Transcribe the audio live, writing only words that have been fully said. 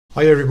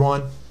Hi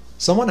everyone!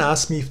 Someone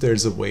asked me if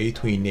there's a way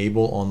to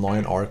enable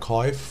online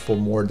archive for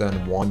more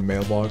than one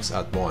mailbox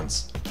at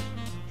once.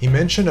 He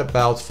mentioned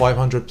about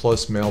 500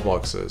 plus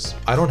mailboxes.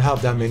 I don't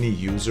have that many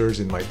users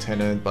in my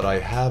tenant, but I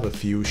have a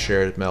few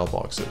shared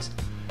mailboxes.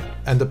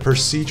 And the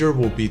procedure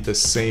will be the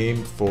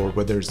same for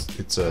whether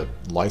it's a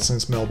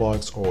licensed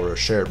mailbox or a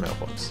shared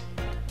mailbox.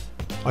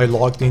 I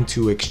logged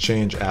into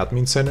Exchange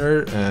Admin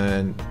Center,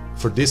 and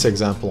for this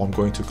example I'm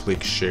going to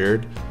click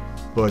shared,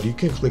 but you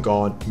can click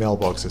on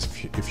mailboxes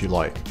if you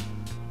like.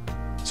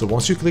 So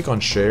once you click on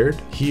shared,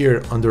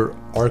 here under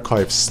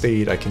archive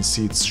state I can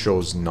see it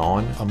shows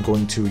none. I'm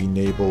going to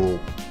enable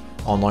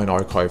online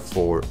archive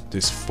for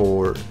these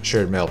 4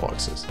 shared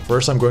mailboxes.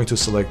 First I'm going to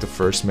select the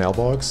first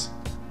mailbox,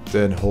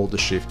 then hold the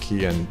shift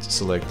key and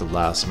select the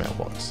last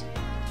mailbox.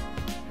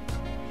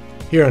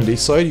 Here on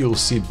this side you'll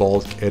see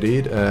bulk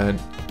edit, and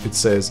it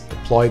says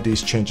apply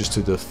these changes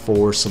to the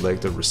 4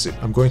 selected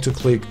recipients. I'm going to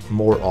click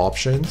more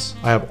options.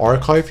 I have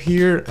archive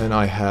here and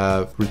I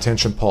have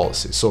retention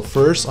policy. So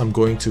first I'm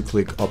going to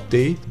click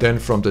update, then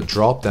from the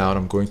drop down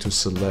I'm going to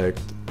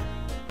select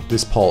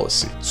this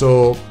policy.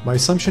 So my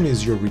assumption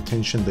is your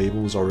retention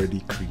label is already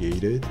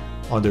created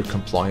under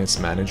compliance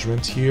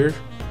management here.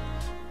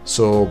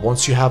 So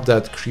once you have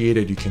that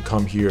created, you can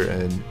come here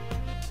and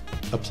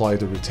apply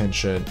the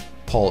retention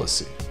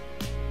policy.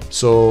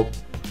 So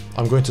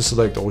I'm going to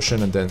select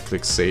Ocean and then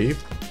click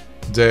Save.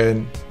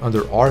 Then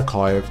under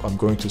Archive, I'm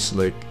going to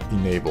select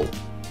Enable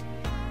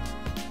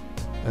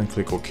and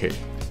click OK.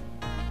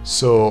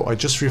 So I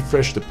just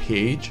refreshed the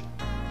page,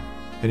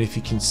 and if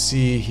you can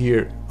see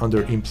here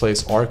under In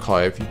Place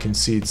Archive, you can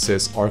see it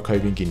says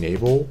Archiving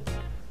Enable.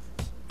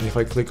 And if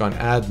I click on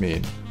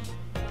Admin,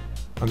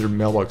 under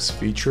Mailbox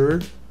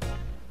Feature,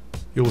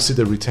 you will see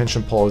the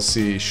retention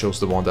policy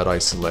shows the one that I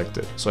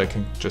selected. So I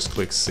can just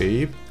click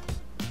Save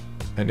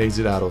and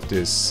exit out of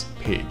this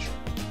page.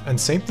 And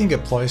same thing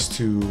applies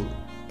to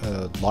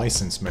a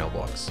licensed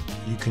mailbox.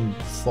 You can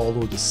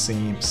follow the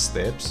same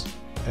steps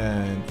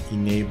and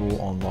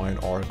enable online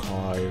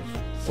archive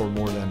for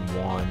more than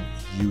one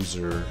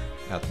user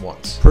at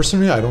once.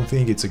 Personally, I don't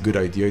think it's a good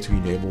idea to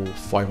enable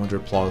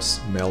 500 plus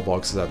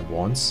mailboxes at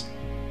once.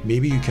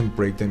 Maybe you can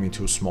break them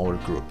into smaller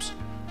groups.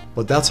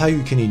 But that's how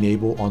you can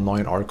enable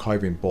online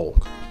archive in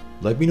bulk.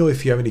 Let me know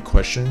if you have any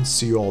questions.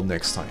 See you all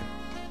next time.